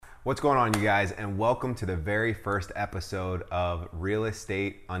What's going on, you guys, and welcome to the very first episode of Real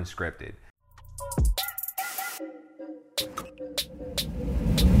Estate Unscripted.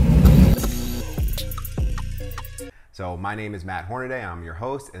 So my name is Matt Hornaday, I'm your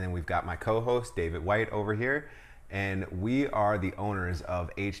host, and then we've got my co-host David White over here, and we are the owners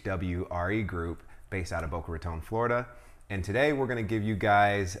of RE Group based out of Boca Raton, Florida. And today we're gonna give you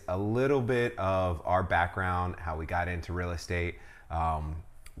guys a little bit of our background, how we got into real estate,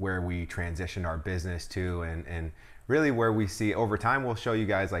 where we transitioned our business to, and really where we see over time. We'll show you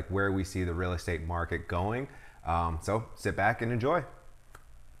guys like where we see the real estate market going. So sit back and enjoy.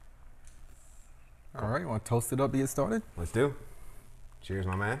 All right, you want to toast it up to get started? Let's do. Cheers,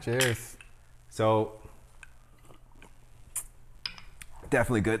 my man. Cheers. So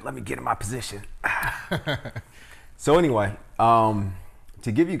definitely good. Let me get in my position. So anyway,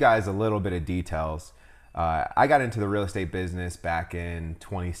 to give you guys a little bit of details, I got into the real estate business back in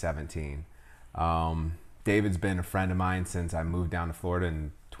 2017. David's been a friend of mine since I moved down to Florida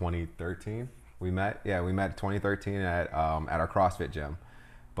in 2013. We met in 2013 at our CrossFit gym.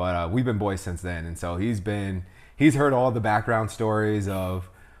 But we've been boys since then, and so he's heard all the background stories of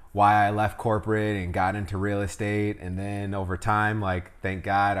why I left corporate and got into real estate, and then over time, like, thank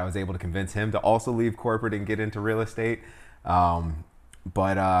God I was able to convince him to also leave corporate and get into real estate.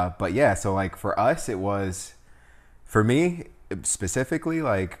 But yeah, so like for us, it was, for me specifically,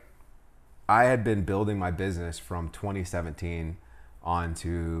 like I had been building my business from 2017 on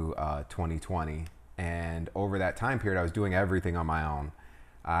to 2020. And over that time period, I was doing everything on my own.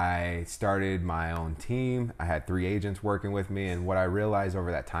 I started my own team. I had 3 agents working with me. And what I realized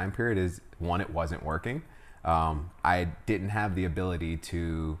over that time period is, one, it wasn't working. I didn't have the ability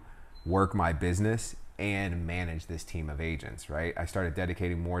to work my business and manage this team of agents, right? I started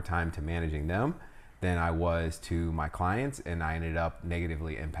dedicating more time to managing them than I was to my clients, and I ended up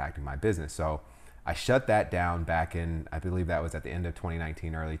negatively impacting my business. So I shut that down back in, I believe that was at the end of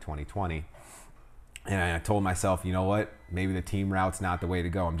 2019, early 2020. And I told myself, you know what, maybe the team route's not the way to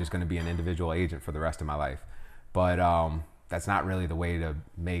go. I'm just gonna be an individual agent for the rest of my life. But that's not really the way to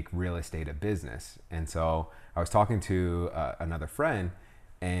make real estate a business. And so I was talking to another friend,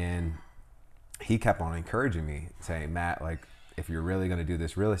 and he kept on encouraging me, saying, Matt, like, if you're really going to do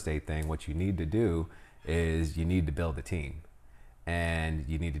this real estate thing, what you need to do is you need to build a team, and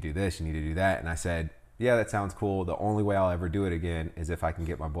you need to do this, you need to do that. And I said, yeah, that sounds cool. The only way I'll ever do it again is if I can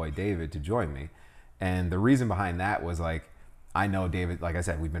get my boy David to join me. And the reason behind that was, like, I know David, like I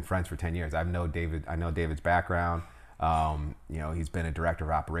said, we've been friends for 10 years. I know David's background. You know, he's been a director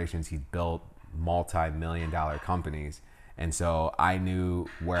of operations. He's built multi-million-dollar companies. And so I knew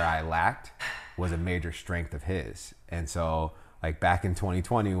where I lacked was a major strength of his. And so, like, back in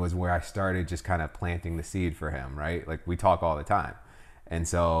 2020 was where I started just kind of planting the seed for him, right? Like, we talk all the time. And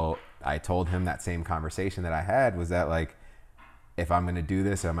so I told him that same conversation that I had was that, like, if I'm going to do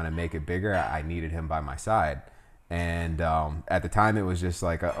this, I'm going to make it bigger, I needed him by my side. And at the time, it was just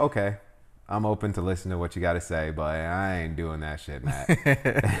like, okay, I'm open to listen to what you got to say, but I ain't doing that shit, Matt.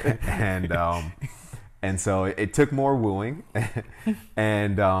 And so it took more wooing.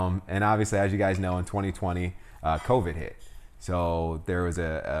 And obviously, as you guys know, in 2020, COVID hit. So there was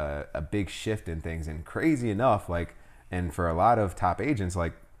a big shift in things. And crazy enough, like, and for a lot of top agents,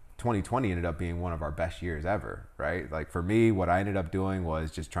 like, 2020 ended up being one of our best years ever, right? Like, for me, what I ended up doing was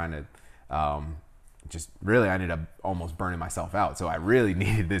just trying to, I ended up almost burning myself out. So I really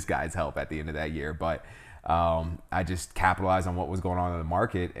needed this guy's help at the end of that year. But I just capitalized on what was going on in the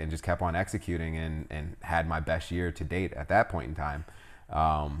market and just kept on executing, and had my best year to date at that point in time.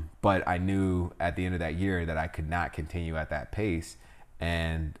 But I knew at the end of that year that I could not continue at that pace,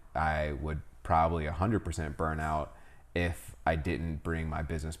 and I would probably 100% burn out if I didn't bring my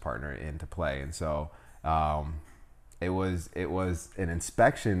business partner into play. And so it was an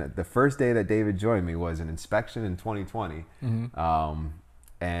inspection. The first day that David joined me was an inspection in 2020. Mm-hmm.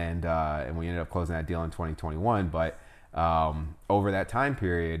 And we ended up closing that deal in 2021. But over that time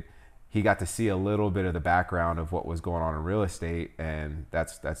period, he got to see a little bit of the background of what was going on in real estate, and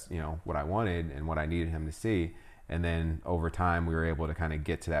that's you know, what I wanted and what I needed him to see. And then over time, we were able to kind of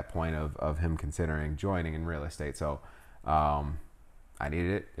get to that point of him considering joining in real estate. So I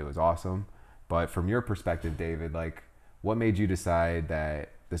needed it. It was awesome. But from your perspective, David, like, what made you decide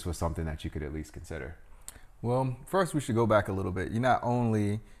that this was something that you could at least consider? Well, first we should go back a little bit. You not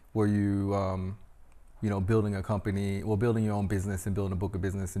only were you, building a company, building your own business and building a book of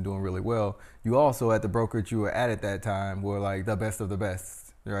business and doing really well, you also, at the brokerage you were at that time, were like the best of the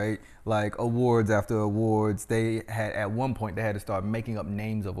best. right? Like awards after awards. They had at one point they had to start making up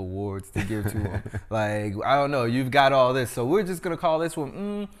names of awards to give to them. Like, I don't know, you've got all this, so we're just gonna call this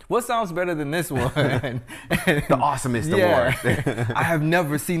one. What sounds better than this one? and the awesomest award. I have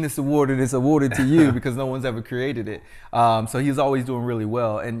never seen this award, and it's awarded to you because no one's ever created it. So he's always doing really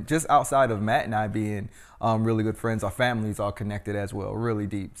well. And just outside of Matt and I being really good friends, our families are connected as well, really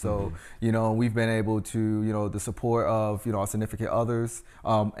deep. So, you know, we've been able to, you know, the support of, you know, our significant others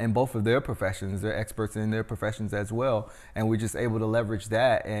in both of their professions. They're experts in their professions as well. And we're just able to leverage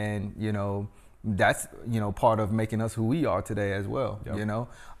that. And, you know, that's, you know, part of making us who we are today as well. Yep. You know,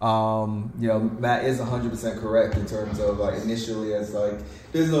 Matt is 100% correct in terms of like initially as like,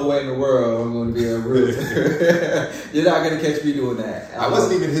 there's no way in the world I'm going to be a realtor. You're not going to catch me doing that. I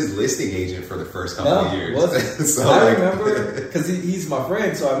wasn't even his listing agent for the first couple of years. Wasn't. So I remember because he's my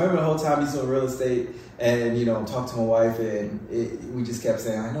friend, so I remember the whole time he's doing real estate, and you know, talked to my wife, and we just kept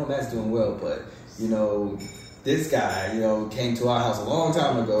saying, I know Matt's doing well, but you know, this guy, you know, came to our house a long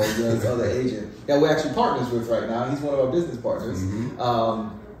time ago, you know, this other agent that we're actually partners with right now. He's one of our business partners.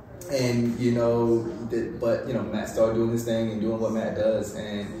 And, you know, but, you know, Matt started doing his thing and doing what Matt does.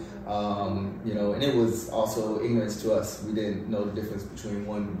 And, you know, and it was also ignorance to us. We didn't know the difference between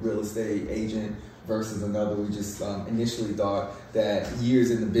one real estate agent versus another. We just initially thought that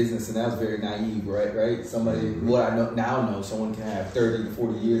years in the business, and that was very naive, right? Somebody, what I know, someone can have 30 to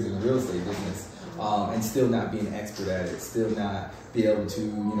 40 years in the real estate business. And still not be an expert at it, still not be able to, you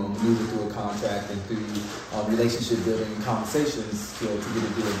know, maneuver through a contract and through relationship building and conversations to get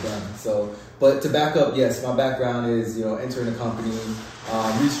a deal done. So, but to back up, yes, my background is, you know, entering a company,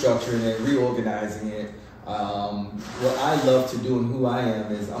 restructuring it, reorganizing it. What I love to do and who I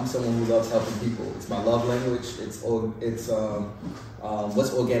am is I'm someone who loves helping people. It's my love language. It's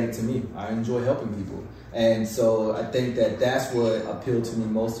what's organic to me. I enjoy helping people. And so I think that that's what appealed to me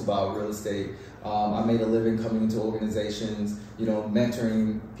most about real estate. I made a living coming into organizations, you know,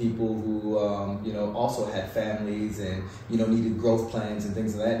 mentoring people who, you know, also had families and, you know, needed growth plans and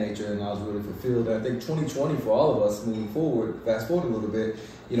things of that nature. And I was really fulfilled. And I think 2020 for all of us moving forward, fast forward a little bit,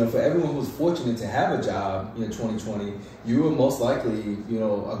 you know, for everyone who was fortunate to have a job in 2020, you were most likely, you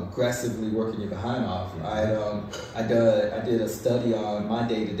know, aggressively working your behind off. I did a study on my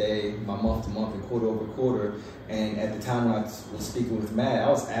day-to-day, my month-to-month and quarter-over-quarter. And at the time when I was speaking with Matt, I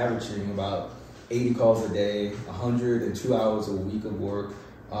was averaging about 80 calls a day, 102 hours a week of work.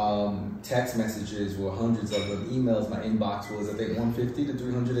 Text messages were hundreds of them. Emails, my inbox was, I think, 150 to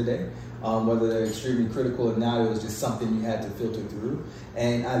 300 a day. Whether they're extremely critical or not, it was just something you had to filter through.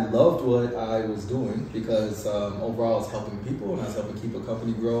 And I loved what I was doing because overall I was helping people and I was helping keep a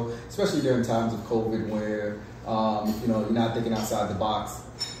company grow, especially during times of COVID where, you know, you're not thinking outside the box.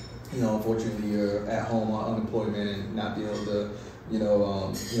 You know, unfortunately, you're at home on unemployment and not be able to, you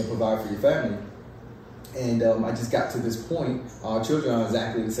know, provide for your family. And I just got to this point. Our children are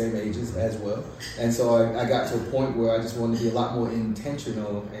exactly the same ages as well. And so I got to a point where I just wanted to be a lot more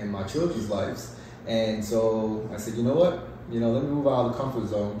intentional in my children's lives. And so I said, you know what? You know, let me move out of the comfort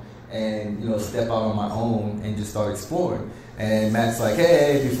zone and, you know, step out on my own and just start exploring. And Matt's like,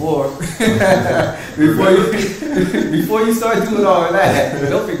 hey, before you start doing all of that,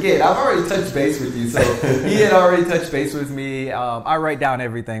 don't forget, I've already touched base with you. So he had already touched base with me. I write down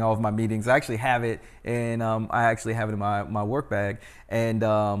everything, all of my meetings. I actually have it, and I actually have it in my work bag. And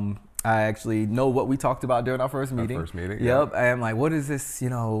I actually know what we talked about during our first meeting. Yep. Yeah. I'm like, what is this,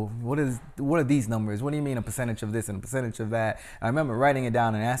 you know, what are these numbers? What do you mean a percentage of this and a percentage of that? I remember writing it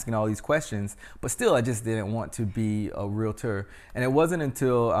down and asking all these questions, but still I just didn't want to be a realtor. And it wasn't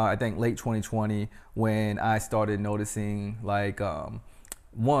until I think late 2020 when I started noticing like,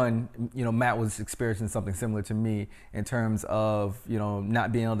 one, you know, Matt was experiencing something similar to me in terms of, you know,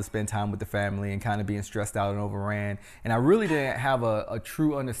 not being able to spend time with the family and kind of being stressed out and overran. And I really didn't have a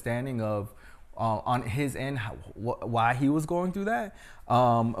true understanding of, on his end, why he was going through that.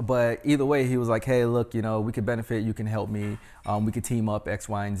 But either way, he was like, hey, look, you know, we could benefit. You can help me. We could team up X,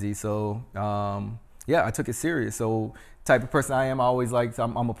 Y, and Z. So, yeah, I took it serious. So type of person I am, I always like,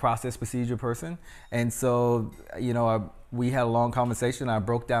 I'm a process procedure person. And so, you know, we had a long conversation. I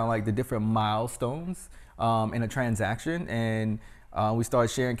broke down like the different milestones in a transaction, and we started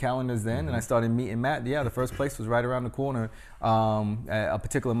sharing calendars then, and I started meeting Matt. Yeah, the first place was right around the corner. At a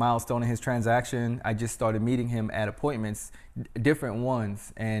particular milestone in his transaction, I just started meeting him at appointments, different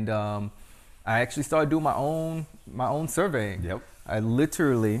ones, and I actually started doing my own surveying. Yep. I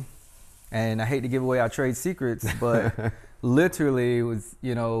literally, and I hate to give away our trade secrets, but literally was,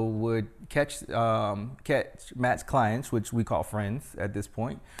 would catch Matt's clients, which we call friends at this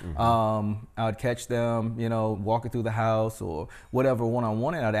point. I would catch them, walking through the house or whatever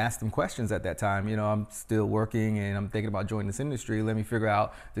one-on-one, and I'd ask them questions at that time. I'm still working and I'm thinking about joining this industry. Let me figure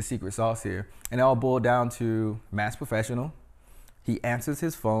out the secret sauce here. And it all boiled down to Matt's professional. He answers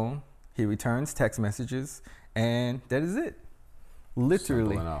his phone, he returns text messages, and that is it.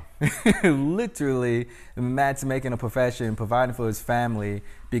 Literally, literally, Matt's making a profession, providing for his family,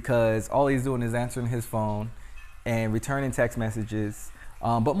 because all he's doing is answering his phone and returning text messages.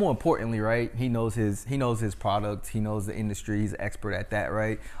 But more importantly, right, he knows his product, he knows the industry, he's an expert at that,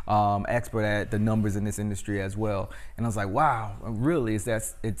 right? Expert at the numbers in this industry as well. And I was like, wow, really, it's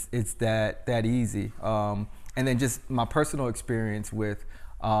that easy. And then just my personal experience with,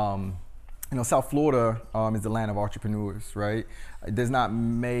 South Florida is the land of entrepreneurs, right? There's not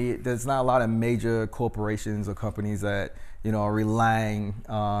a lot of major corporations or companies that, are relying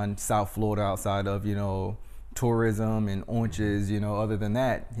on South Florida outside of, tourism and oranges. Other than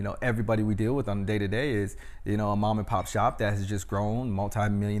that, everybody we deal with on the day to day is, a mom and pop shop that has just grown,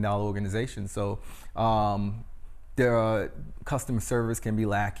 multi-million-dollar organization. So there are customer service can be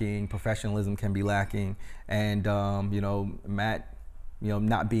lacking, professionalism can be lacking, and Matt,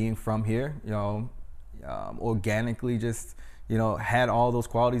 not being from here, organically just, had all those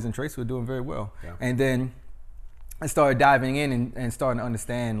qualities and traits. We're doing very well. Yeah. And then I started diving in and starting to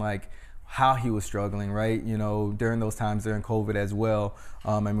understand like how he was struggling, right? During those times during COVID as well.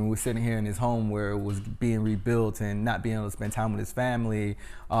 We're sitting here in his home where it was being rebuilt and not being able to spend time with his family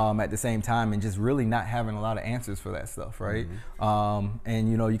at the same time, and just really not having a lot of answers for that stuff, right? And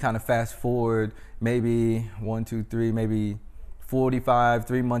you kind of fast forward maybe 1, 2, 3, maybe 45,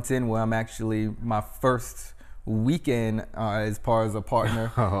 3 months in, where I'm actually my first weekend as far as a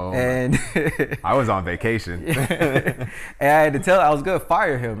partner. And I was on vacation. And I had to tell, I was gonna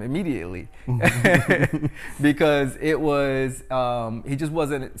fire him immediately because it was, he just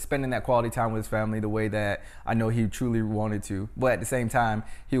wasn't spending that quality time with his family the way that I know he truly wanted to. But at the same time,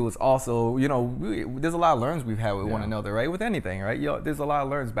 he was also, there's a lot of learns we've had with one another, right? With anything, right? There's a lot of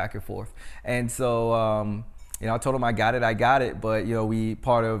learns back and forth. And so, I told him I got it, but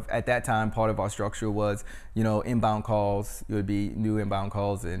at that time, part of our structure was, inbound calls. It would be new inbound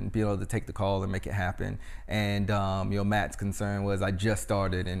calls and be able to take the call and make it happen. And Matt's concern was I just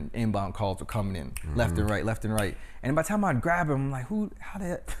started and inbound calls were coming in left and right. And by the time I'd grab him, I'm like,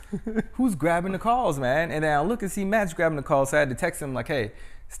 who's grabbing the calls, man? And then I look and see Matt's grabbing the calls, so I had to text him like, hey,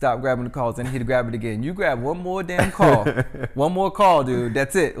 stop grabbing the calls, and he'd grab it again. You grab one more damn call. One more call, dude.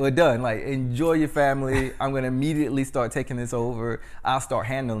 That's it. We're done. Like, enjoy your family. I'm going to immediately start taking this over. I'll start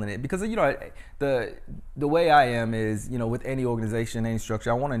handling it. Because, the way I am is, with any organization, any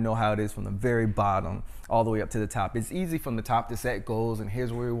structure, I want to know how it is from the very bottom all the way up to the top. It's easy from the top to set goals and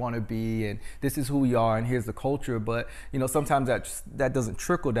here's where we want to be and this is who we are and here's the culture. But, sometimes that doesn't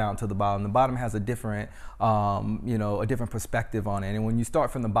trickle down to the bottom. The bottom has a different, a different perspective on it. And when you start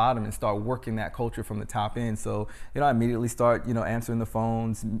from the bottom and start working that culture from the top end, so, I immediately start, answering the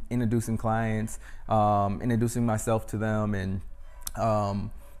phones, introducing clients, introducing myself to them, and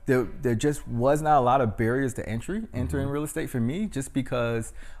there just was not a lot of barriers to entering real estate for me, just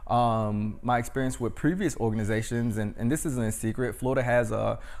because my experience with previous organizations, and this isn't a secret, Florida has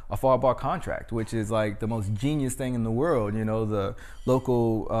a FAR bar contract, which is like the most genius thing in the world. The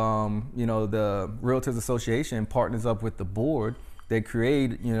local, the Realtors Association partners up with the board. They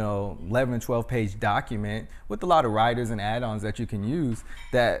create, 11 and 12 page document with a lot of riders and add-ons that you can use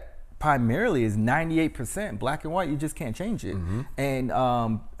that primarily is 98% black and white. You just can't change it. And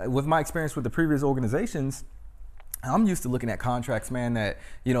with my experience with the previous organizations, I'm used to looking at contracts, man, that,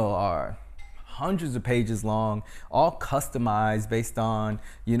 are hundreds of pages long, all customized based on,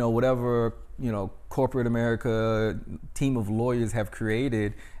 whatever, corporate America team of lawyers have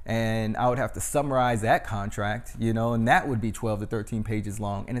created. And I would have to summarize that contract, and that would be 12 to 13 pages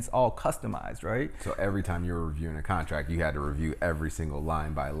long, and it's all customized, right? So every time you were reviewing a contract, you had to review every single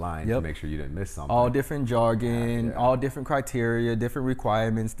line by line to make sure you didn't miss something. All different jargon, all different criteria, different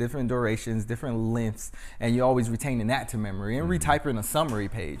requirements, different durations, different lengths, and you're always retaining that to memory and retyping a summary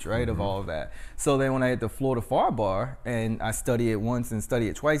page, right, of all of that. So then when I hit the Florida FAR bar and I study it once and study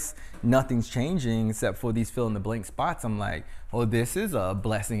it twice, nothing's changing except for these fill in the blank spots. I'm like, oh, this is a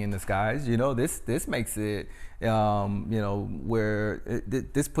blessing in disguise. This makes it, where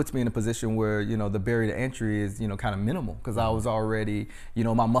this puts me in a position where, the barrier to entry is, kind of minimal, because I was already,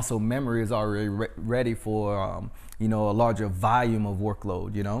 my muscle memory is already ready for, a larger volume of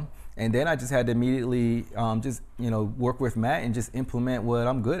workload, And then I just had to immediately just, work with Matt and just implement what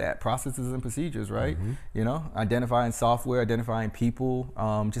I'm good at, processes and procedures, right? Identifying software, identifying people,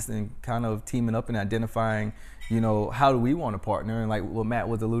 just in kind of teaming up and identifying, how do we want to partner? And like what Matt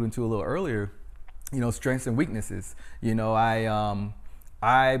was alluding to a little earlier, strengths and weaknesses.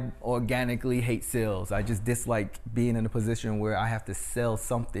 I organically hate sales. I just dislike being in a position where I have to sell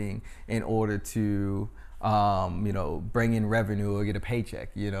something in order to bring in revenue or get a paycheck,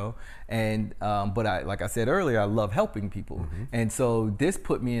 and but like I said earlier, I love helping people. And so this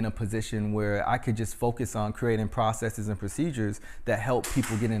put me in a position where I could just focus on creating processes and procedures that help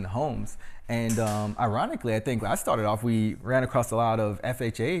people get into homes. And ironically, I think I started off, we ran across a lot of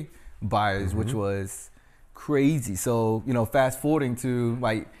FHA buyers, which was crazy. So, fast forwarding to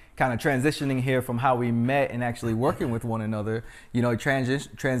like kind of transitioning here from how we met and actually working with one another,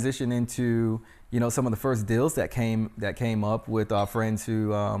 transition into, some of the first deals that came up with our friends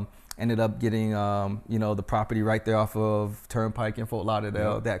who ended up getting, the property right there off of Turnpike in Fort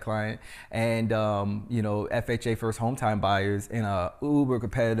Lauderdale, that client, and, FHA first home time buyers in a uber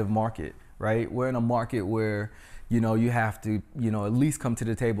competitive market, right? We're in a market where, you have to, at least come to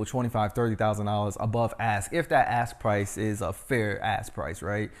the table $25,000, $30,000 above ask, if that ask price is a fair ask price,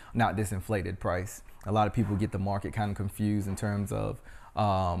 right? Not this inflated price. A lot of people get the market kind of confused in terms of,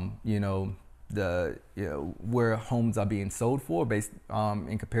 where homes are being sold for based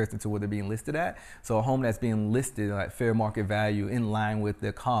in comparison to where they're being listed at. So a home that's being listed at fair market value in line with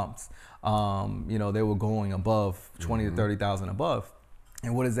their comps, they were going above 20 to 30,000 above.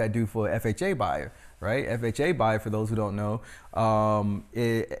 And what does that do for an FHA buyer, right? FHA buyer, for those who don't know,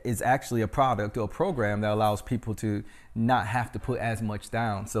 is actually a product or a program that allows people to not have to put as much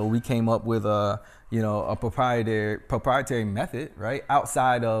down. So we came up with a proprietary method, right?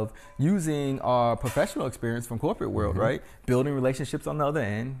 Outside of using our professional experience from corporate world, right? Building relationships on the other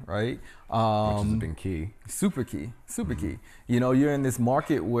end, right? Which has been key. Super key. You're in this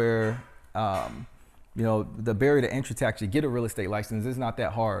market where, the barrier to entry to actually get a real estate license is not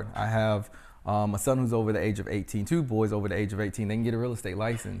that hard. I have a son who's over the age of 18, two boys over the age of 18, they can get a real estate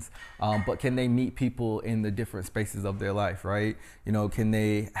license. But can they meet people in the different spaces of their life, right? Can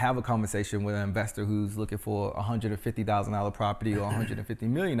they have a conversation with an investor who's looking for a $150,000 property or $150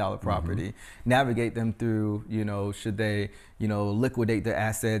 million property, navigate them through, should they, liquidate their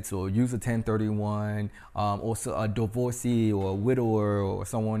assets or use a 1031, or a divorcee or a widower or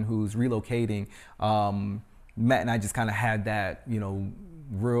someone who's relocating. Matt and I just kind of had that,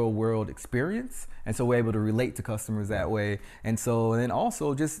 real world experience, and so we're able to relate to customers that way. And then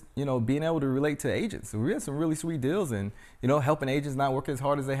also just being able to relate to agents. So we had some really sweet deals, and helping agents not work as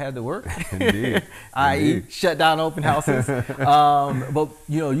hard as they had to work. Indeed. i.e. shut down open houses. But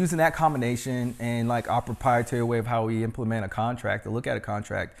using that combination and like our proprietary way of how we implement a contract or look at a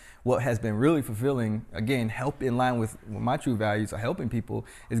contract, what has been really fulfilling, again, help in line with my true values of helping people,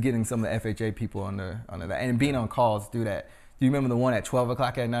 is getting some of the FHA people under that, and being on calls to do that. Do you remember the one at 12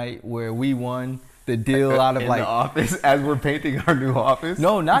 o'clock at night where we won the deal out of in the office as we're painting our new office?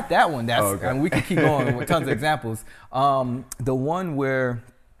 No, not that one. That's okay. We could keep going with tons of examples. The one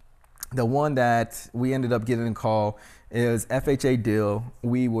that we ended up getting a call is FHA deal.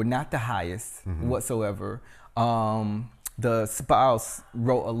 We were not the highest whatsoever. The spouse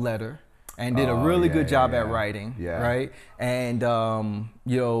wrote a letter and did a really good job at writing, right? And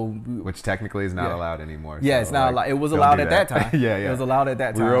which technically is not allowed anymore. Yeah, so it's not allowed. It was allowed at that time. It was allowed at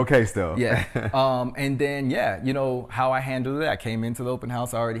that time. We were okay still. Yeah. And then how I handled it. I came into the open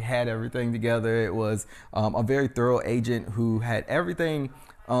house. I already had everything together. It was a very thorough agent who had everything.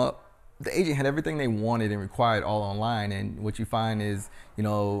 The agent had everything they wanted and required all online. And what you find is, a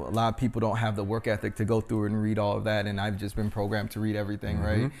lot of people don't have the work ethic to go through and read all of that. And I've just been programmed to read everything,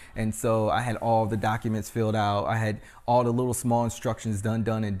 right? And so I had all the documents filled out. I had all the little small instructions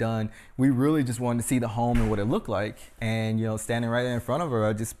done. We really just wanted to see the home and what it looked like. And, standing right in front of her,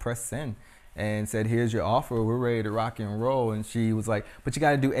 I just pressed send and said, here's your offer. We're ready to rock and roll. And she was like, but you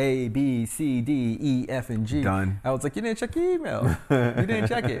got to do A, B, C, D, E, F, and G. Done. I was like, you didn't check your email. You didn't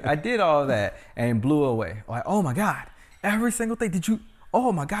check it. I did all of that and blew away. Like, oh my God, every single thing.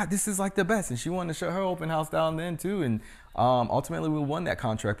 Oh my God, this is like the best. And she wanted to shut her open house down then too. And ultimately we won that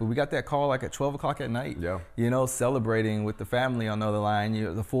contract, but we got that call like at 12 o'clock at night, celebrating with the family on the other line.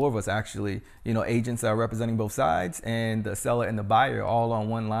 The four of us actually, agents that are representing both sides, and the seller and the buyer all on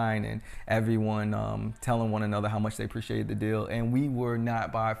one line, and everyone telling one another how much they appreciated the deal. And we were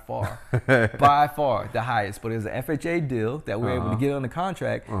not by far the highest, but it was an FHA deal that we were able to get on the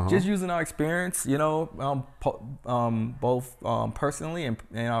contract, just using our experience, both personally and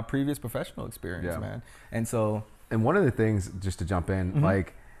our previous professional experience, man. And so. And one of the things, just to jump in,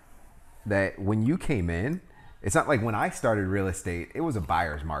 like that when you came in, it's not like when I started real estate, it was a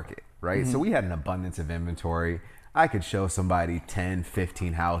buyer's market, right? So we had an abundance of inventory. I could show somebody 10,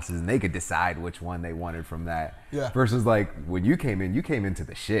 15 houses and they could decide which one they wanted from that. Yeah. Versus like when you came into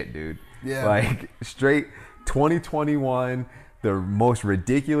the shit, dude. Yeah. Like straight 2021, the most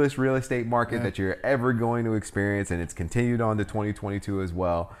ridiculous real estate market that you're ever going to experience, and it's continued on to 2022 as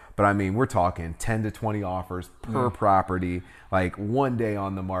well. But I mean, we're talking 10 to 20 offers per property, like one day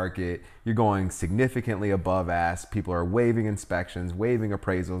on the market. You're going significantly above ask. People are waiving inspections, waiving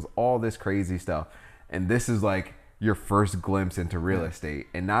appraisals, all this crazy stuff. And this is like your first glimpse into real estate.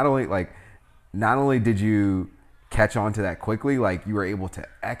 And not only did you catch on to that quickly, like you were able to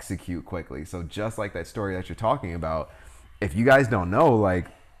execute quickly. So just like that story that you're talking about, if you guys don't know, like,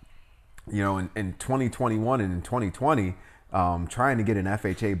 you know, in 2021 and in 2020, trying to get an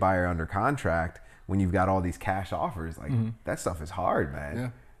FHA buyer under contract when you've got all these cash offers, like that stuff is hard, man. Yeah.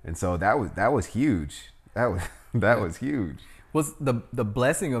 And so that was huge. That was huge. Was the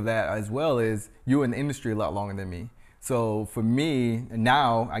blessing of that as well is you were in the industry a lot longer than me. So for me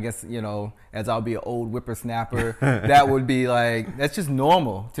now, I guess, you know, as I'll be an old whippersnapper, that would be like, that's just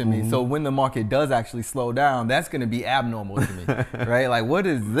normal to me. So when the market does actually slow down, that's going to be abnormal to me, right? Like, what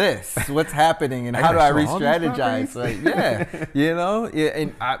is this? What's happening? And how do I re-strategize? Like, yeah, you know,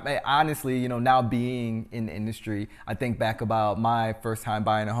 and I honestly, you know, now being in the industry, I think back about my first time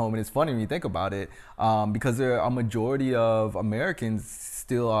buying a home, and it's funny when you think about it, because there are a majority of Americans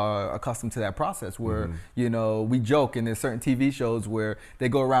still are accustomed to that process where, you know, we joke, and there's certain TV shows where they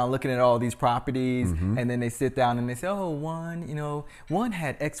go around looking at all these properties and then they sit down and they say, oh, one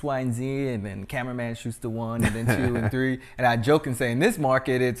had X, Y, and Z, and then cameraman shoots the 1 and then 2 and 3. And I joke and say in this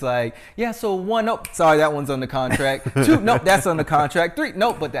market, it's like, yeah, so 1, nope, sorry, that one's under contract. 2, nope, that's under contract. 3,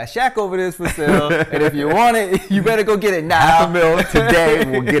 nope, but that shack over there is for sale. And if you want it, you better go get it now. $500,000 today,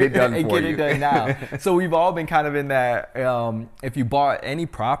 we'll get it done for you. Get it done now. So we've all been kind of in that, if you bought any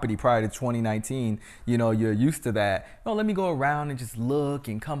property prior to 2019, you know, you're used to that. Oh, let me go around and just look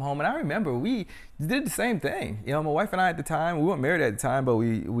and come home. And I remember we did the same thing. You know, my wife and I at the time, we weren't married at the time, but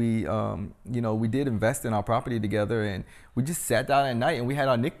we you know, we did invest in our property together, and we just sat down at night and we had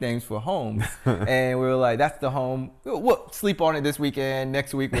our nicknames for homes. And we were like, that's the home. We'll sleep on it this weekend.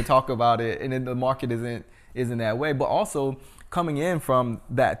 Next week we'll talk about it. And then the market isn't that way. But also coming in from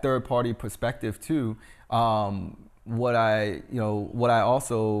that third party perspective too, what I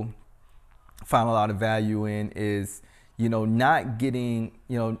also found a lot of value in is, you know, not getting,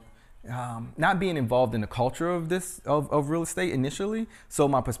 you know, not being involved in the culture of real estate initially. So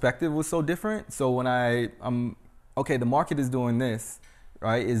my perspective was so different. So when I'm okay, the market is doing this,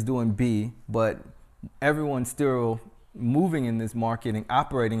 right? Is doing B, but everyone's still moving in this market and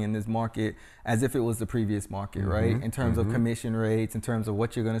operating in this market as if it was the previous market, right? In terms of commission rates, in terms of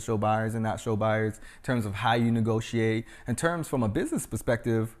what you're going to show buyers and not show buyers, in terms of how you negotiate, in terms from a business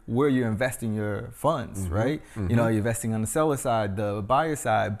perspective, where you're investing your funds, right? You know, you're investing on the seller side, the buyer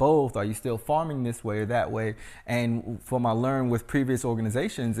side, both. Are you still farming this way or that way? And from I learned with previous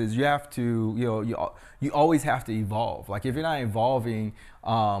organizations is you have to, you know, you always have to evolve. Like if you're not evolving,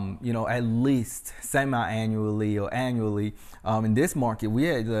 you know, at least semi-annually or annually, in this market, we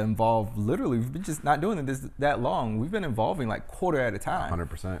had to involve literally, we've been just not doing this that long. We've been involving like quarter at a time.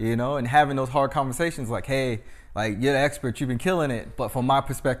 100%. You know, and having those hard conversations like, hey, like you're the expert, you've been killing it. But from my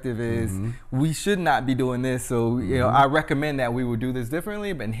perspective is we should not be doing this. So, you know, I recommend that we would do this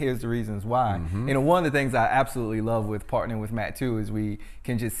differently, but here's the reasons why. And one of the things I absolutely love with partnering with Matt too is we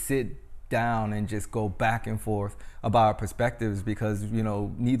can just sit down and just go back and forth about our perspectives, because, you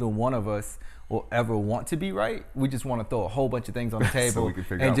know, neither one of us will ever want to be right. We just want to throw a whole bunch of things on the table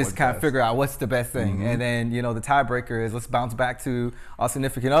so and just kind of figure out what's the best thing. And then, you know, the tiebreaker is let's bounce back to our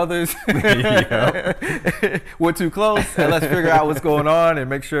significant others. We're too close, and let's figure out what's going on and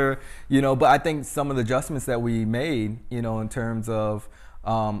make sure, you know. But I think some of the adjustments that we made, you know, in terms of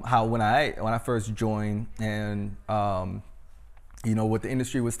how when I first joined and you know, what the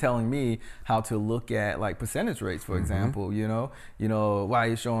industry was telling me how to look at like percentage rates, for example, you know, why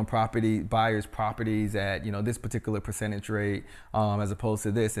you're showing buyers properties at, you know, this particular percentage rate, as opposed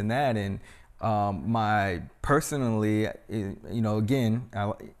to this and that. And my personally, you know, again,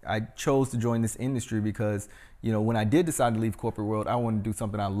 I chose to join this industry because, you know, when I did decide to leave corporate world, I wanted to do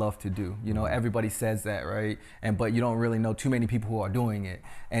something I love to do. You know, everybody says that, right? But you don't really know too many people who are doing it.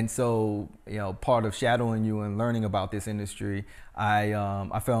 And so, you know, part of shadowing you and learning about this industry, I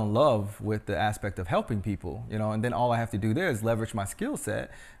fell in love with the aspect of helping people, you know, and then all I have to do there is leverage my skill set,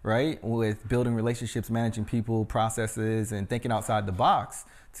 right? With building relationships, managing people, processes, and thinking outside the box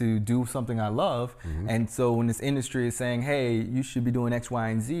to do something I love. And so when this industry is saying, hey, you should be doing X, Y,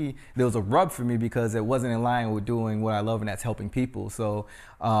 and Z, there was a rub for me because it wasn't in line with doing what I love, and that's helping people. So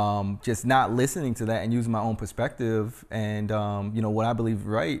just not listening to that and using my own perspective and what I believe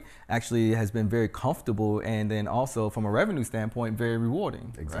right actually has been very comfortable, and then also from a revenue standpoint, very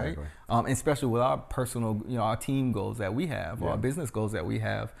rewarding. Exactly. Right? And especially with our personal, our team goals that we have, or our business goals that we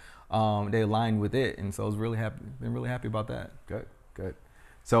have, they align with it. And so I was been really happy about that. Good.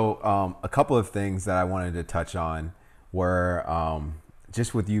 So a couple of things that I wanted to touch on were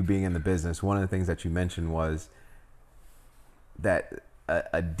just with you being in the business. One of the things that you mentioned was that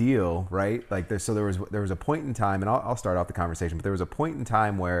a deal, right? Like there was a point in time, and I'll start off the conversation, but there was a point in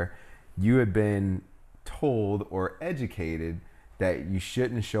time where you had been told or educated that you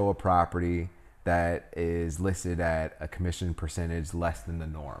shouldn't show a property that is listed at a commission percentage less than the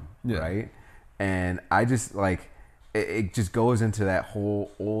norm, right? And I just it just goes into that whole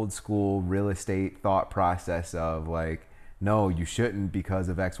old school real estate thought process of like, no, you shouldn't because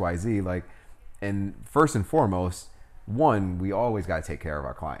of XYZ. Like, and first and foremost, one, we always got to take care of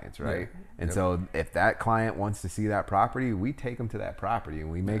our clients, right? And so if that client wants to see that property, we take them to that property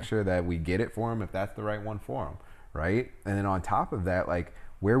and we make sure that we get it for them if that's the right one for them, right? And then on top of that, like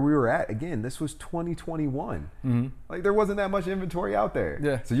where we were at, again, this was 2021. Like there wasn't that much inventory out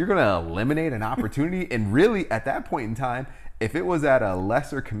there. So you're going to eliminate an opportunity. And really at that point in time, if it was at a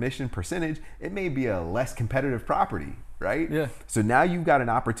lesser commission percentage, it may be a less competitive property, right? So now you've got an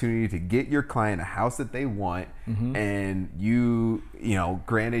opportunity to get your client a house that they want, and you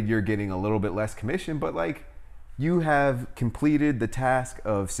granted you're getting a little bit less commission, but like you have completed the task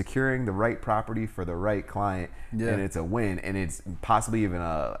of securing the right property for the right client, and it's a win, and it's possibly even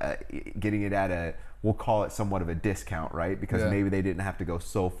getting it at we'll call it somewhat of a discount, right? Because maybe they didn't have to go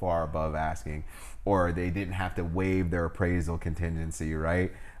so far above asking, or they didn't have to waive their appraisal contingency,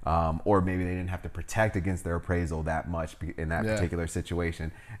 right? Or maybe they didn't have to protect against their appraisal that much in that particular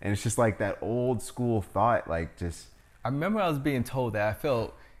situation. And it's just like that old school thought, like just... I remember I was being told that. I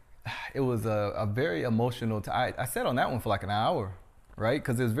felt it was a very emotional I sat on that one for like an hour, right?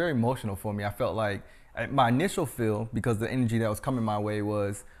 Because it was very emotional for me. I felt like my initial feel, because the energy that was coming my way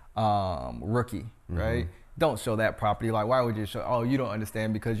was rookie, right? Don't show that property. Like, why would you show? Oh, you don't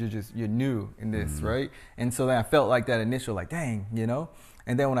understand because you're new in this, right? And so then I felt like that initial, like, dang,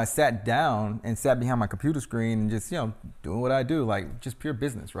 And then when I sat down and sat behind my computer screen and just, doing what I do, like just pure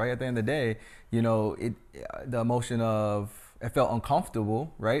business, right? At the end of the day, the emotion of it felt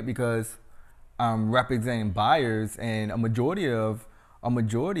uncomfortable, right? Because I'm representing buyers, and a majority of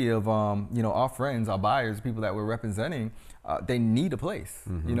our friends, our buyers, people that we're representing, they need a place.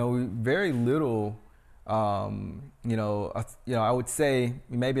 Very little. I would say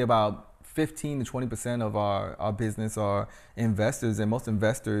maybe about 15 to 20% of our business are investors, and most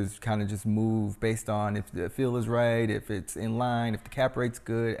investors kind of just move based on if the feel is right, if it's in line, if the cap rate's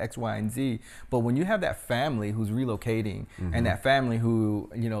good, X, Y, and Z. But when you have that family who's relocating, and that family who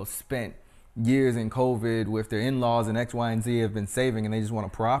spent years in COVID with their in-laws and X, Y, and Z have been saving, and they just want a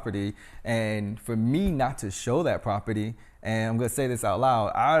property, and for me not to show that property, and I'm gonna say this out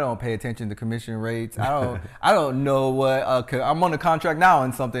loud, I don't pay attention to commission rates. I don't know what I'm on a contract now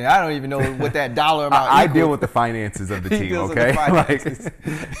on something. I don't even know what that dollar amount. I deal with the finances of the team. Okay,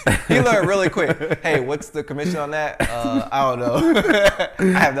 He learned really quick. Hey, what's the commission on that? I don't know.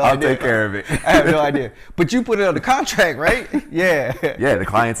 I have no idea. I'll take care of it. I have no idea. But you put it on the contract, right? Yeah. Yeah, the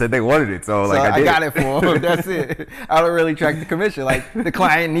client said they wanted it, so I got it for them. That's it. I don't really track the commission. Like the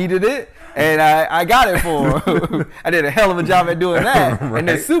client needed it, and I got it for them. I did a hell of a job at doing that, and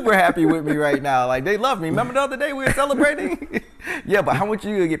they're super happy with me right now. Like they love me. Remember the other day we were celebrating? Yeah, but how much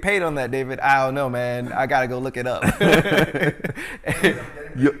you gonna get paid on that, David? I don't know, man. I gotta go look it up.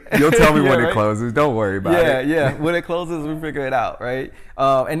 You'll tell me when it closes. Don't worry about it. Yeah. When it closes, we figure it out, right?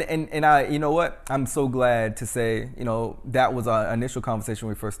 And I, you know what? I'm so glad to say, that was our initial conversation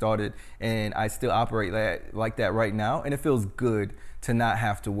when we first started, and I still operate like that right now, and it feels good to not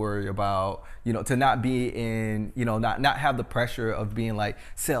have to worry about, to not be in, not have the pressure of being like,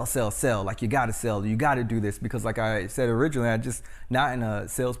 sell, like you gotta sell, you gotta do this, because like I said originally, I'm just not in a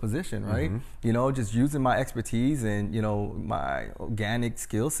sales position, right? Just using my expertise and, my organic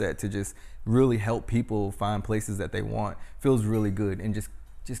skill set to just really help people find places that they want feels really good, and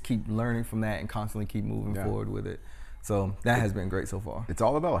just keep learning from that and constantly keep moving forward with it. So that has been great so far. It's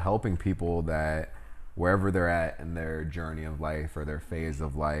all about helping people that wherever they're at in their journey of life or their phase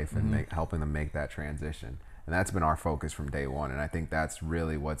of life, and helping them make that transition. And that's been our focus from day one. And I think that's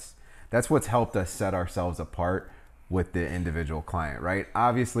really what's helped us set ourselves apart with the individual client, right?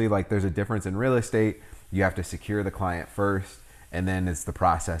 Obviously, like there's a difference in real estate. You have to secure the client first, and then it's the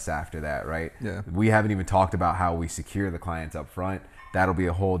process after that, right? Yeah. We haven't even talked about how we secure the clients up front. That'll be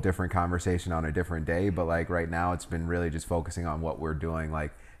a whole different conversation on a different day. But like right now, it's been really just focusing on what we're doing,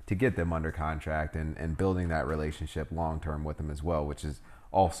 like to get them under contract and building that relationship long term with them as well, which is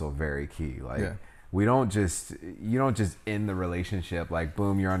also very key. Like you don't just end the relationship like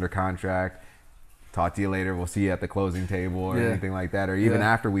boom, you're under contract. Talk to you later. We'll see you at the closing table or anything like that. Or even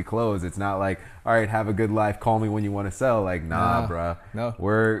after we close, it's not like, all right, have a good life. Call me when you want to sell. Like, nah, bruh. No.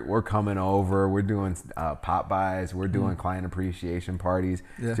 We're coming over. We're doing pop buys. We're doing client appreciation parties,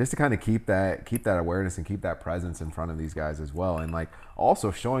 just to kind of keep that awareness and keep that presence in front of these guys as well. And like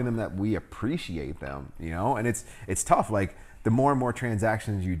also showing them that we appreciate them, you know. And it's tough. Like the more and more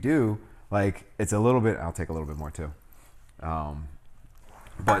transactions you do, like it's a little bit. I'll take a little bit more too.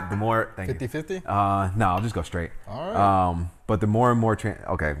 But the more 50-50? No, I'll just go straight. All right. But the more and more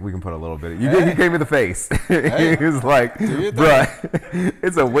okay, we can put a little bit. You gave me the face. He was like, bruh,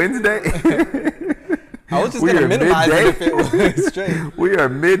 it's a Wednesday. I was just gonna minimize it if it was straight. We are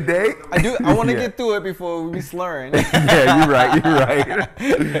midday. I want to get through it before we be slurring. Yeah, you're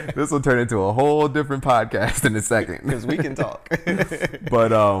right. This will turn into a whole different podcast in a second. Because we can talk.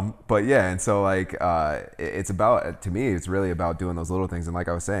 But yeah, and so like it's about, to me, it's really about doing those little things. And like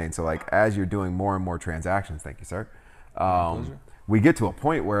I was saying, so like as you're doing more and more transactions, thank you, sir. We get to a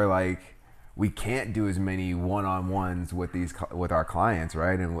point where like we can't do as many one-on-ones with our clients,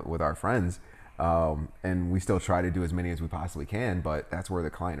 right, and with our friends. And we still try to do as many as we possibly can, but that's where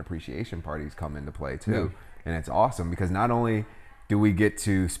the client appreciation parties come into play too. Yeah. And it's awesome because not only do we get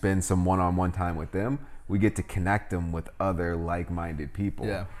to spend some one-on-one time with them, we get to connect them with other like-minded people.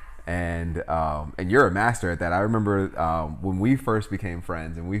 Yeah. And you're a master at that. I remember when we first became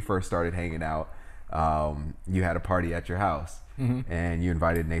friends and we first started hanging out, you had a party at your house and you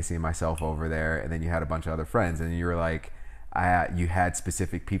invited Nacy and myself over there, and then you had a bunch of other friends, and you were like, you had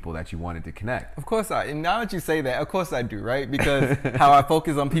specific people that you wanted to connect. Of course and now that you say that, of course I do, right? Because how I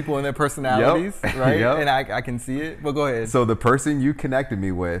focus on people and their personalities, right? And I can see it. But go ahead. So the person you connected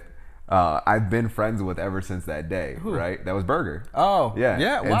me with, I've been friends with ever since that day, right? That was Burger. Oh, yeah.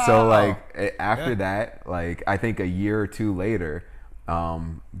 Yeah. And so like after that, like I think a year or two later,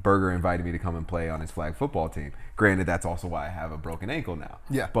 Burger invited me to come and play on his flag football team. Granted, that's also why I have a broken ankle now.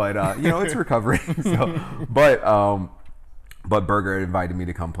 Yeah. But it's recovering. But Burger invited me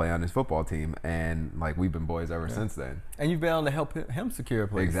to come play on his football team, and like we've been boys ever since then. And you've been able to help him secure a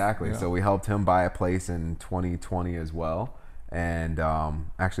place. Exactly. Yeah. So we helped him buy a place in 2020 as well. And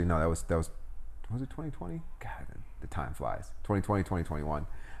actually, no, that was it 2020? God, the time flies. 2020, 2021.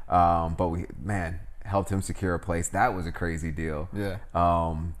 But we helped him secure a place. That was a crazy deal. Yeah.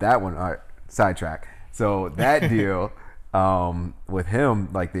 That one. All right, sidetrack. So that deal. With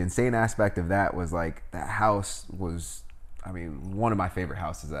him, like the insane aspect of that was like that house was, I mean, one of my favorite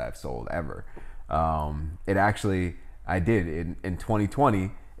houses that I've sold ever. It actually, I did in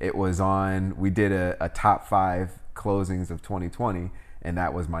 2020. It was we did a top 5 closings of 2020, and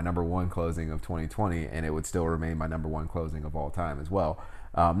that was my number 1 closing of 2020, and it would still remain my number 1 closing of all time as well.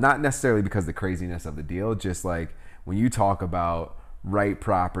 Not necessarily because of the craziness of the deal, just like when you talk about right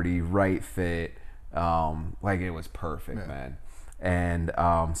property, right fit, like it was perfect, man. And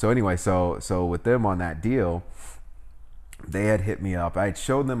so anyway, so with them on that deal, they had hit me up. I had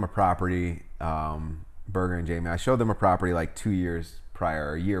showed them a property, Burger and Jamie. I showed them a property like 2 years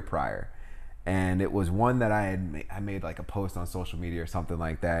prior, or a year prior, and it was one that I made like a post on social media or something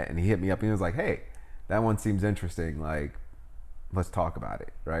like that. And he hit me up and he was like, "Hey, that one seems interesting. Like, let's talk about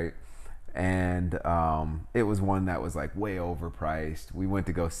it, right?" And it was one that was like way overpriced. We went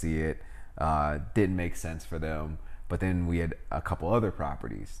to go see it. Didn't make sense for them. But then we had a couple other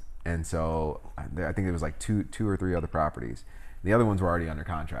properties. And so I think it was like two or three other properties. The other ones were already under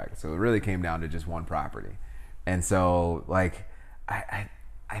contract. So it really came down to just one property. And so like, I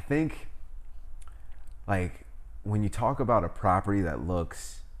think like when you talk about a property that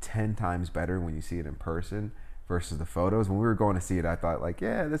looks 10 times better when you see it in person versus the photos, when we were going to see it, I thought like,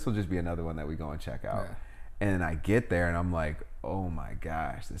 yeah, this will just be another one that we go and check out. Yeah. And I get there and I'm like, oh my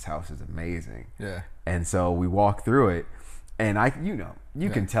gosh, this house is amazing. Yeah. And so we walk through it, and you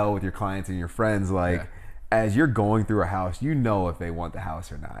can tell with your clients and your friends, like as you're going through a house, you know if they want the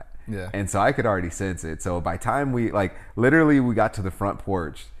house or not. Yeah. And so I could already sense it. So by time we literally got to the front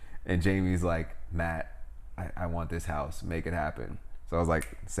porch, and Jamie's like, "Matt, I want this house. Make it happen." So I was like,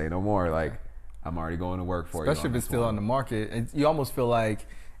 "Say no more. Like, I'm already going to work for you." Especially if it's still on the market, you almost feel like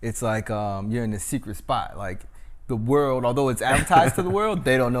it's like you're in a secret spot. Like the world, although it's advertised to the world,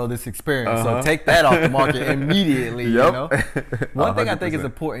 they don't know this experience. So take that off the market immediately. Yep. You know, one thing 100%. I think is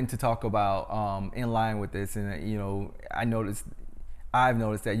important to talk about in line with this, and I noticed I've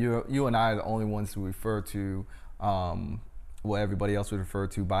noticed that you and I are the only ones who refer to what everybody else would refer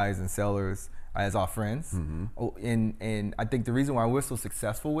to buyers and sellers as our friends. And I think the reason why we're so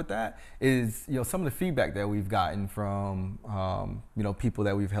successful with that is, some of the feedback that we've gotten from, people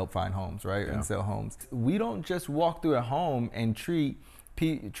that we've helped find homes, right? And sell homes. We don't just walk through a home and treat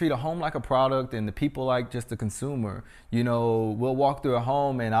a home like a product and the people like just a consumer. We'll walk through a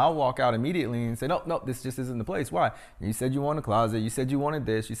home and I'll walk out immediately and say, no, this just isn't the place. Why? You said you wanted a closet. You said you wanted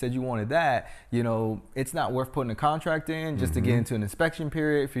this. You said you wanted that. It's not worth putting a contract in just to get into an inspection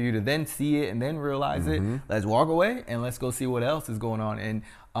period for you to then see it and then realize it. Let's walk away and let's go see what else is going on. And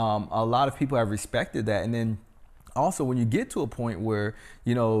a lot of people have respected that. And then also when you get to a point where,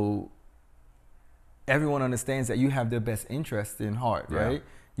 everyone understands that you have their best interest in heart, right?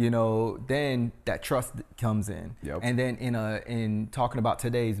 Then that trust comes in. And then in talking about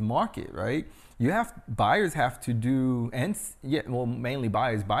today's market, right? Buyers have to do, mainly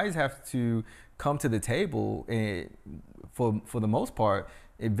buyers have to come to the table for the most part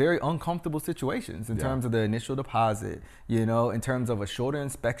in very uncomfortable situations in terms of the initial deposit, in terms of a shorter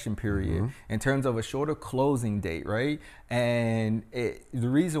inspection period, in terms of a shorter closing date, right? And the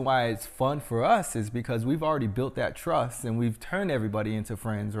reason why it's fun for us is because we've already built that trust and we've turned everybody into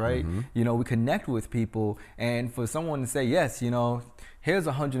friends, right? We connect with people, and for someone to say, yes, here's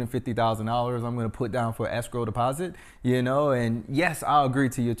 $150,000 I'm going to put down for escrow deposit, and yes, I'll agree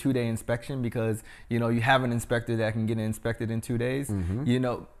to your 2-day inspection because, you have an inspector that can get it inspected in 2 days,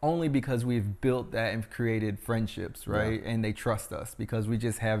 only because we've built that and created friendships, right? And they trust us because we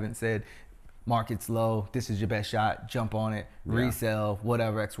just haven't said, market's low, this is your best shot, jump on it, resell,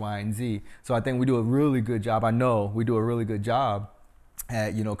 whatever, X, Y, and Z. So I think we do a really good job. I know we do a really good job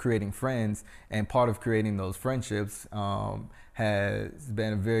at, creating friends, and part of creating those friendships has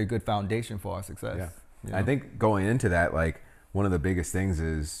been a very good foundation for our success. I think going into that, like one of the biggest things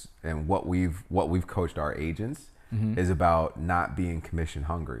is, and what we've coached our agents is about not being commission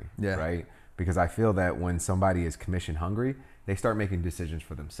hungry, right? Because I feel that when somebody is commission hungry, they start making decisions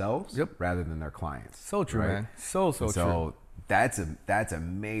for themselves rather than their clients. So true, right? Man. So true. That's a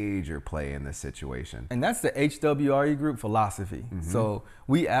major play in this situation. And that's the HWRE Group philosophy. So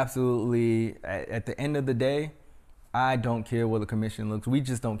we absolutely, at the end of the day, I don't care what the commission looks. We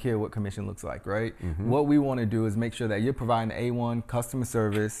just don't care what commission looks like, right? What we want to do is make sure that you're providing A1 customer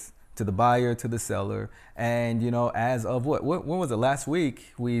service to the buyer, to the seller. And, as of when was it? Last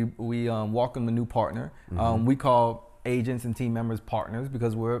week, we welcomed a new partner. We call agents and team members partners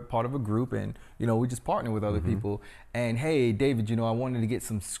because we're part of a group, and we just partner with other people. And hey, David, I wanted to get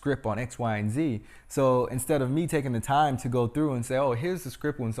some script on X, Y, and Z. So instead of me taking the time to go through and say, oh, here's the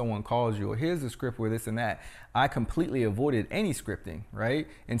script when someone calls you, or here's the script where this and that, I completely avoided any scripting, right?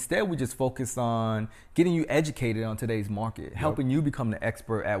 Instead, we just focused on getting you educated on today's market, helping you become the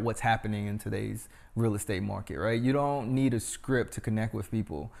expert at what's happening in today's real estate market, right? You don't need a script to connect with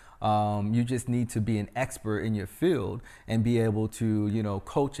people. You just need to be an expert in your field and be able to,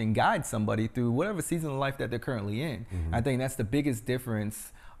 coach and guide somebody through whatever season of life that they're currently in. I think that's the biggest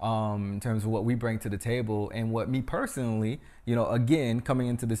difference in terms of what we bring to the table, and what me personally, again, coming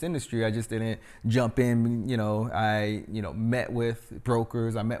into this industry, I just didn't jump in. I met with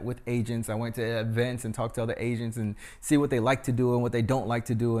brokers, I met with agents, I went to events and talked to other agents and see what they like to do and what they don't like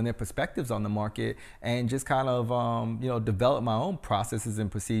to do and their perspectives on the market, and just kind of develop my own processes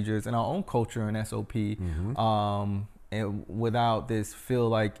and procedures and our own culture and SOP. And without this feel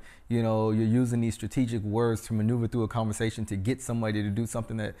like, you're using these strategic words to maneuver through a conversation to get somebody to do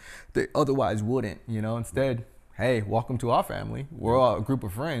something that they otherwise wouldn't, Instead, hey, welcome to our family. We're all a group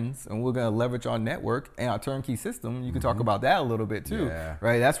of friends, and we're going to leverage our network and our turnkey system. You can talk about that a little bit too,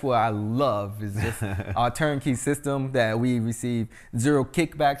 right? That's what I love, is just our turnkey system that we receive zero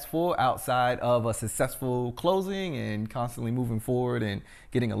kickbacks for outside of a successful closing and constantly moving forward and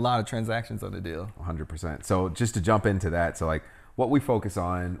getting a lot of transactions on the deal. 100%. So just to jump into that, so like what we focus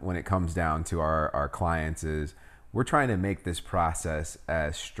on when it comes down to our clients is we're trying to make this process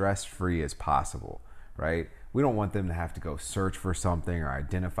as stress-free as possible, right? We don't want them to have to go search for something or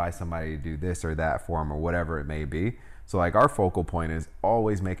identify somebody to do this or that for them or whatever it may be. So like our focal point is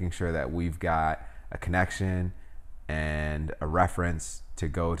always making sure that we've got a connection and a reference to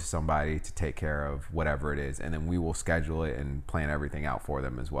go to somebody to take care of whatever it is. And then we will schedule it and plan everything out for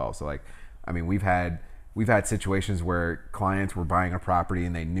them as well. So like, I mean, we've had situations where clients were buying a property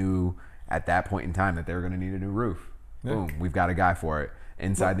and they knew at that point in time that they were going to need a new roof. Boom, we've got a guy for it.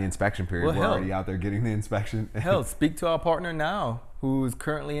 Inside the inspection period, we're already out there getting the inspection. Hell, speak to our partner now who's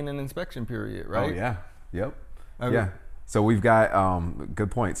currently in an inspection period, right? Oh, yeah. Yep. Okay. Yeah. So we've got, good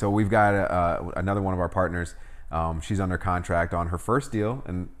point. So we've got another one of our partners She's under contract on her first deal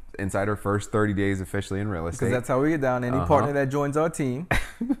and inside her first 30 days officially in real estate. Because that's how we get down. Any partner that joins our team,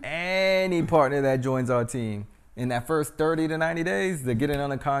 in that first 30 to 90 days, they're getting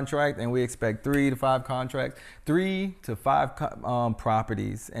under contract, and we expect 3 to 5 contracts, 3 to 5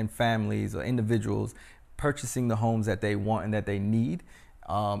 properties and families or individuals purchasing the homes that they want and that they need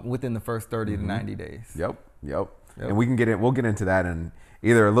within the first 30 to 90 days. Yep. And we'll get into that in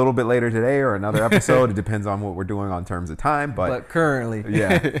either a little bit later today or another episode. It depends on what we're doing on terms of time. But currently.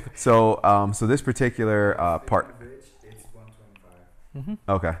 Yeah. So this particular part. It's 125.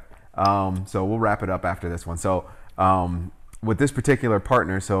 Okay. So we'll wrap it up after this one. So with this particular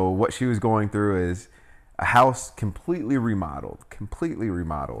partner, so what she was going through is a house completely remodeled.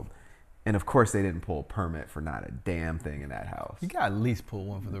 And of course, they didn't pull a permit for not a damn thing in that house. You gotta at least pull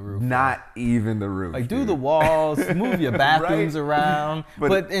one for the roof. Not even the roof. Like, do the walls, move your bathrooms around.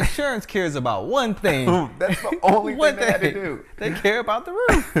 But insurance cares about one thing. That's the only thing they had to do. They care about the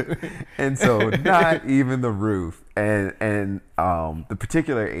roof. And so, not even the roof. And the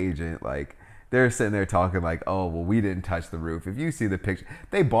particular agent, like, they're sitting there talking like, oh, well, we didn't touch the roof. If you see the picture,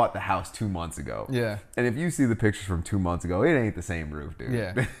 they bought the house 2 months ago. Yeah. And if you see the pictures from 2 months ago, it ain't the same roof, dude.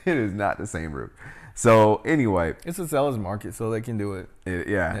 Yeah. It is not the same roof. So anyway, it's a seller's market, so they can do it.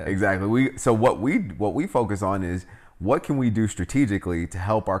 Yeah, exactly. So what we focus on is what can we do strategically to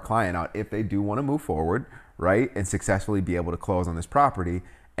help our client out if they do want to move forward, right, and successfully be able to close on this property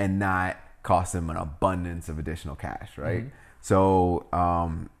and not cost them an abundance of additional cash, right? Mm-hmm. So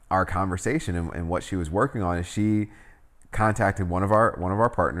our conversation and what she was working on is she contacted one of our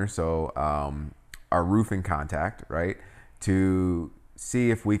partners, so our roofing contact, right, to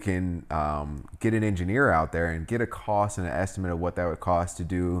see if we can get an engineer out there and get a cost and an estimate of what that would cost to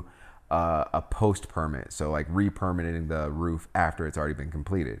do a post permit, so like re-permitting the roof after it's already been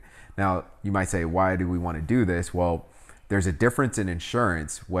completed. Now you might say, why do we want to do this? Well, there's a difference in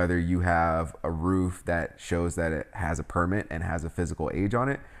insurance whether you have a roof that shows that it has a permit and has a physical age on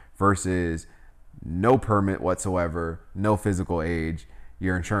it versus no permit whatsoever, no physical age.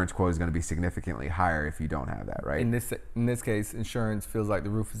 Your insurance quote is going to be significantly higher if you don't have that, right? In this case, insurance feels like the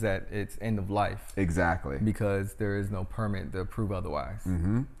roof is at its end of life. Exactly. Because there is no permit to prove otherwise.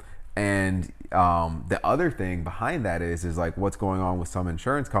 Mm-hmm. And the other thing behind that is like what's going on with some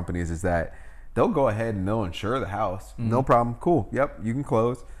insurance companies is that they'll go ahead and they'll insure the house. Mm-hmm. No problem. Cool. Yep. You can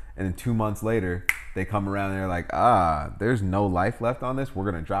close. And then 2 months later, they come around and they're like, there's no life left on this. We're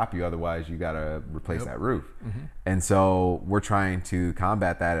going to drop you. Otherwise, you got to replace that roof. Mm-hmm. And so we're trying to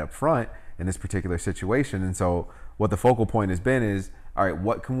combat that up front in this particular situation. And so what the focal point has been is, all right,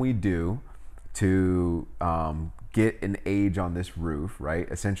 what can we do to get an age on this roof, right?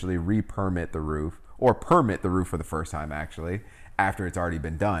 Essentially re-permit the roof or permit the roof for the first time, actually, after it's already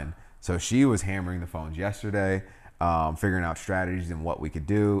been done. So she was hammering the phones yesterday, figuring out strategies and what we could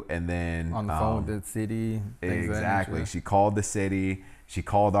do. And then on the phone with the city. Exactly. She called the city. She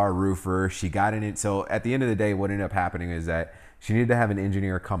called our roofer. She got in it. So at the end of the day, what ended up happening is that she needed to have an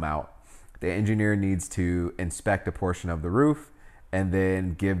engineer come out. The engineer needs to inspect a portion of the roof and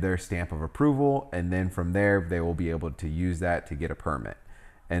then give their stamp of approval. And then from there, they will be able to use that to get a permit.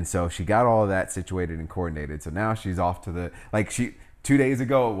 And so she got all of that situated and coordinated. So now she's off to 2 days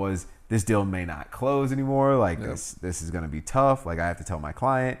ago, it was, this deal may not close anymore. Like, yep. This is going to be tough. Like, I have to tell my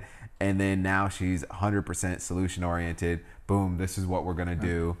client. And then now she's 100% solution oriented. Boom, this is what we're going to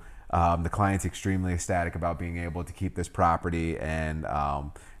do. The client's extremely ecstatic about being able to keep this property. And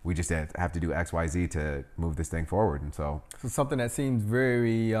we just have to do X, Y, Z to move this thing forward. And so something that seems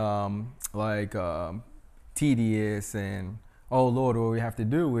very tedious and, oh Lord, what we have to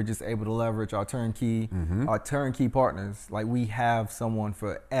do, we're just able to leverage our turnkey partners. Like, we have someone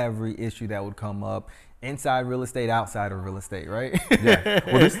for every issue that would come up inside real estate, outside of real estate, right? Yeah.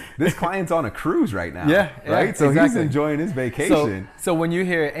 Well, this client's on a cruise right now. Yeah. Right. So exactly. He's enjoying his vacation. So when you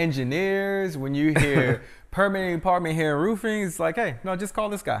hear engineers, when you hear permitting department here in roofing, it's like, hey, no, just call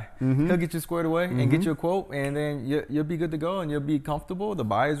this guy. Mm-hmm. He'll get you squared away and get you a quote, and then you'll be good to go and you'll be comfortable. The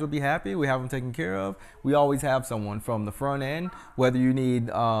buyers will be happy. We have them taken care of. We always have someone from the front end, whether you need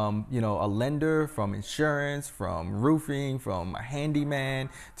a lender, from insurance, from roofing, from a handyman,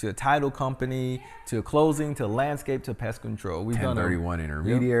 to a title company, to closing, to landscape, to pest control. We've 1031 done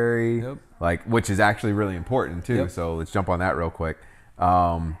intermediary, yep. Which is actually really important too. Yep. So let's jump on that real quick.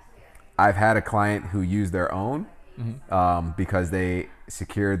 I've had a client who used their own because they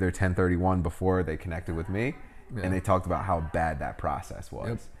secured their 1031 before they connected with me, and they talked about how bad that process was.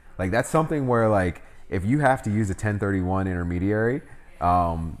 Yep. Like, that's something where, like, if you have to use a 1031 intermediary,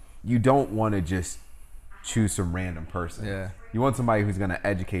 you don't want to just choose some random person. Yeah. You want somebody who's going to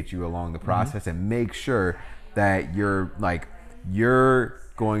educate you along the process and make sure that you're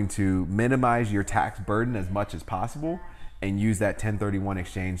going to minimize your tax burden as much as possible and use that 1031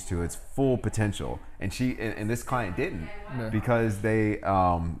 exchange to its full potential. And this client didn't, because they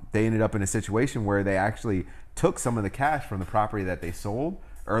ended up in a situation where they actually took some of the cash from the property that they sold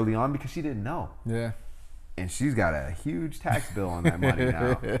early on because she didn't know. Yeah. And she's got a huge tax bill on that money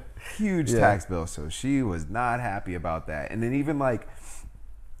now. Huge tax bill. So she was not happy about that. And then even like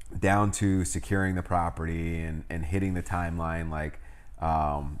down to securing the property and hitting the timeline, like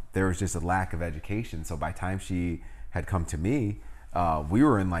there was just a lack of education. So by the time she had come to me, we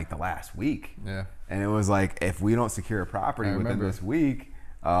were in like the last week. Yeah. And it was like, if we don't secure a property within this week,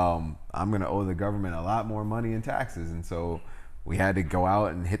 I'm going to owe the government a lot more money in taxes. And so we had to go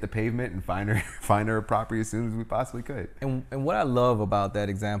out and hit the pavement and find her a property as soon as we possibly could. And what I love about that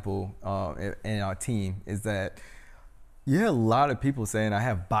example in our team is that you hear a lot of people saying, I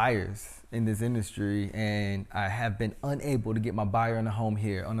have buyers in this industry and I have been unable to get my buyer in a home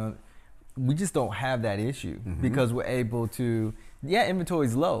here. We just don't have that issue because we're able to, inventory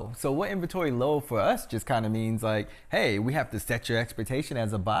is low. So what inventory low for us just kind of means like, hey, we have to set your expectation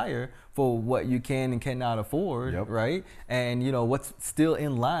as a buyer for what you can and cannot afford, right? And what's still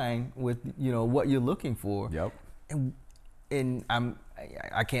in line with what you're looking for. And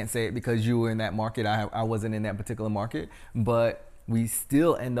I can't say it because you were in that market. I wasn't in that particular market, but we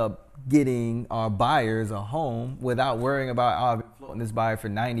still end up getting our buyers a home without worrying about floating this buyer for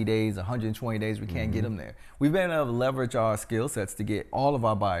 90 days, 120 days. We can't get them there. We've been able to leverage our skill sets to get all of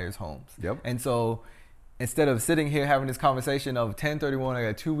our buyers homes. And so instead of sitting here having this conversation of 1031, I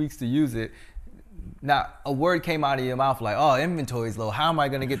got 2 weeks to use it, not a word came out of your mouth like, oh, inventory's low. How am I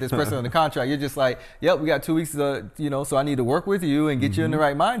going to get this person on the contract? You're just like, yep, we got 2 weeks to, so I need to work with you and get you in the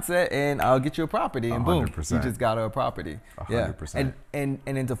right mindset, and I'll get you a property, and 100%. Boom, you just got her a property. 100%. And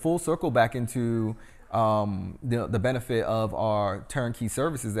into full circle back into the benefit of our turnkey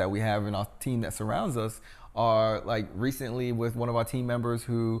services that we have in our team that surrounds us are like recently with one of our team members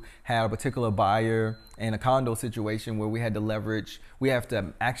who had a particular buyer in a condo situation where we had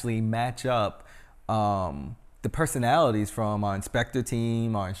to actually match up the personalities from our inspector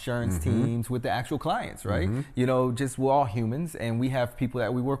team, our insurance teams with the actual clients, right? Just we're all humans and we have people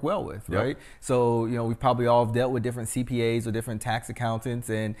that we work well with, right? So, we've probably all dealt with different CPAs or different tax accountants,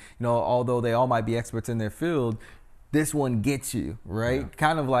 and, although they all might be experts in their field, this one gets you, right?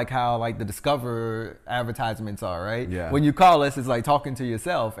 Kind of like how like the Discover advertisements are, right? When you call us, it's like talking to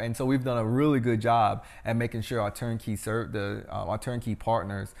yourself. And so we've done a really good job at making sure our turnkey our turnkey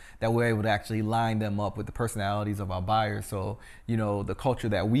partners, that we're able to actually line them up with the personalities of our buyers. So, the culture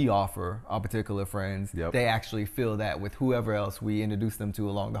that we offer our particular friends, they actually feel that with whoever else we introduce them to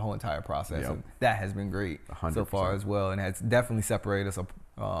along the whole entire process. And that has been great 100%. So far as well, and has definitely separated us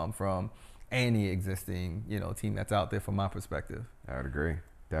from any existing, team that's out there from my perspective. I would agree.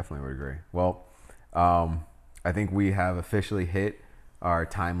 Definitely would agree. Well, I think we have officially hit our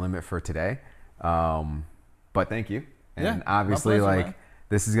time limit for today. But thank you. And obviously, pleasure,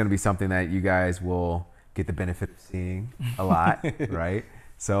 this is going to be something that you guys will get the benefit of seeing a lot, right?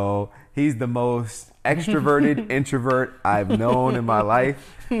 So he's the most extroverted introvert I've known in my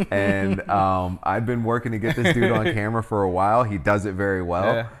life. And I've been working to get this dude on camera for a while. He does it very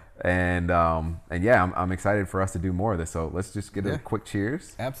well. And I'm excited for us to do more of this. So let's just get a quick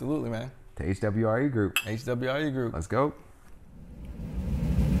cheers. Absolutely, man. To HWRE Group. HWRE Group. Let's go.